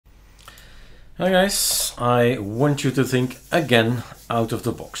Hi guys, I want you to think again out of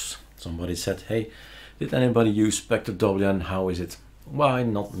the box. Somebody said, hey, did anybody use Spectre W and how is it? Why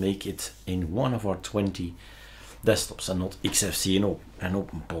not make it in one of our 20 desktops and not XFC and an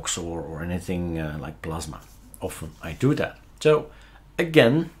open box or anything like Plasma? Often I do that. So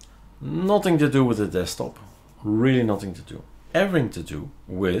again, nothing to do with the desktop, really nothing to do. Everything to do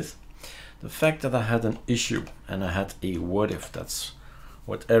with the fact that I had an issue and I had a what if. That's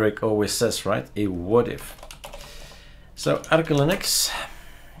what Eric always says, right? A what if. So ArcoLinux,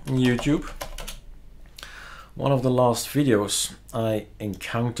 YouTube, one of the last videos I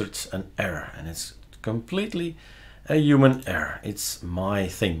encountered an error, and it's completely a human error. It's my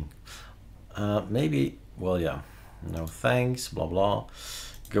thing. Maybe, well, yeah, no thanks, blah, blah.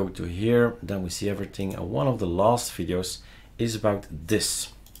 Go to here, then we see everything. And one of the last videos is about this.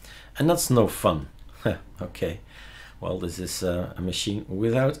 And that's no fun. Okay. Well, this is a machine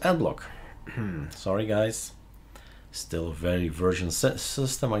without adblock. Sorry guys, still a very version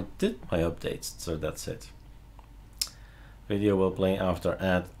system. I did my updates, so that's it. Video will play after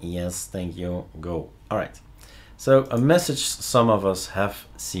ad. Yes, thank you. Go. All right. So a message some of us have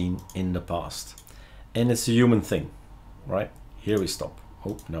seen in the past, and it's a human thing, right? Here we stop.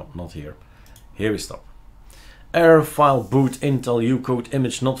 Oh no, not here. Here we stop. Error file boot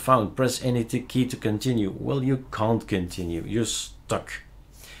intel-ucode.img not found. Press any key to continue. Well, you can't continue. You're stuck.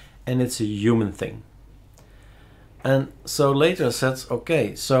 And it's a human thing. And so later I said,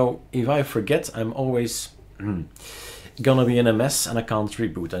 okay, so if I forget, I'm always gonna be in a mess and I can't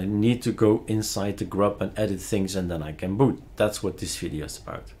reboot. I need to go inside the grub and edit things and then I can boot. That's what this video is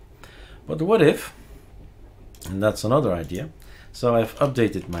about. But what if, and that's another idea. So I've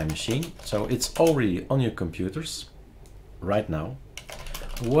updated my machine, so it's already on your computers right now.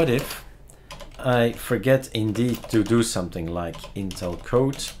 What if I forget indeed to do something like Intel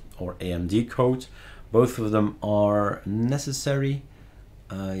code or AMD code? Both of them are necessary.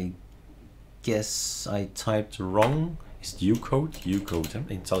 I guess I typed wrong. It's ucode,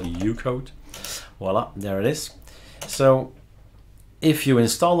 Intel ucode. Voila, there it is. So if you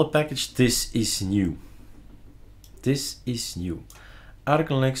install a package, this is new. This is new.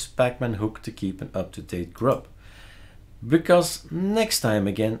 ArcoLinux Pacman hook to keep an up-to-date grub. Because next time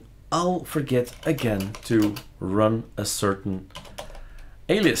again, I'll forget again to run a certain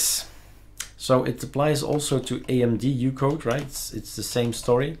alias. So it applies also to AMD ucode, right? It's the same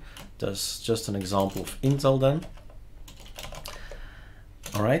story. That's just an example of Intel then.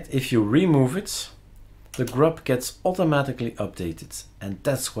 All right, if you remove it, the grub gets automatically updated, and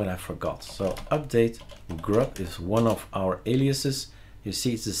that's what I forgot. So update grub is one of our aliases. You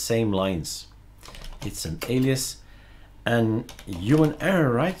see it's the same lines. It's an alias and human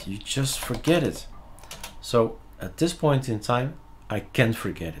error, right? You just forget it. So at this point in time, I can't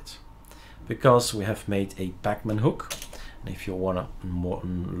forget it because we have made a Pacman hook. And if you want to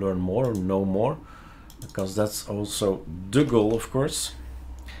learn more or know more, because that's also the goal, of course.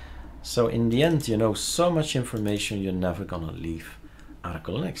 So in the end, you know so much information, you're never gonna leave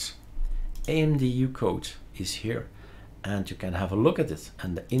ArcoLinux. AMD ucode is here and you can have a look at it,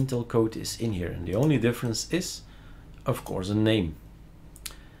 and the Intel code is in here, and the only difference is, of course, a name.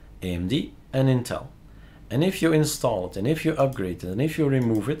 AMD and Intel. And if you install it, and if you upgrade it, and if you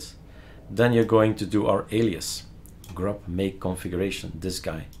remove it, then you're going to do our alias. Grub make configuration, this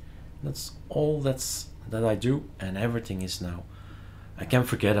guy. That's all that I do, and everything is now. I can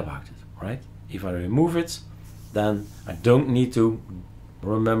forget about it, right? If I remove it, then I don't need to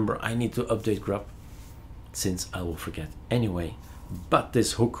remember I need to update grub, since I will forget anyway. But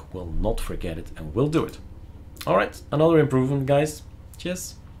this hook will not forget it and will do it. All right, another improvement, guys.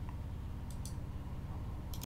 Cheers.